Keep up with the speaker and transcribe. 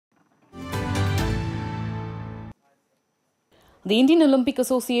The Indian Olympic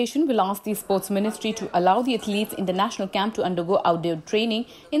Association will ask the Sports Ministry to allow the athletes in the national camp to undergo outdoor training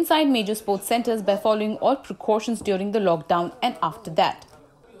inside major sports centres by following all precautions during the lockdown and after that.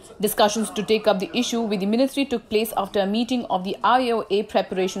 Discussions to take up the issue with the ministry took place after a meeting of the IOA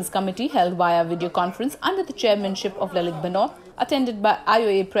Preparations Committee held via video conference under the chairmanship of Lalit Bhanot, attended by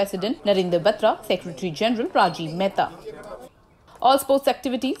IOA President Narinder Batra, Secretary General Rajiv Mehta. All sports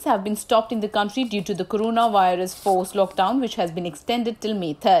activities have been stopped in the country due to the coronavirus forced lockdown, which has been extended till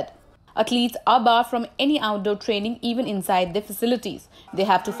May 3rd. Athletes are barred from any outdoor training even inside their facilities. They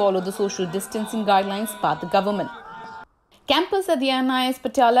have to follow the social distancing guidelines by the government. Campus at the NIS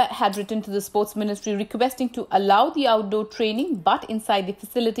Patiala had written to the Sports Ministry requesting to allow the outdoor training but inside the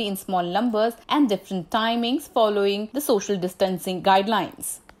facility in small numbers and different timings following the social distancing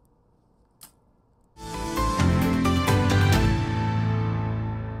guidelines.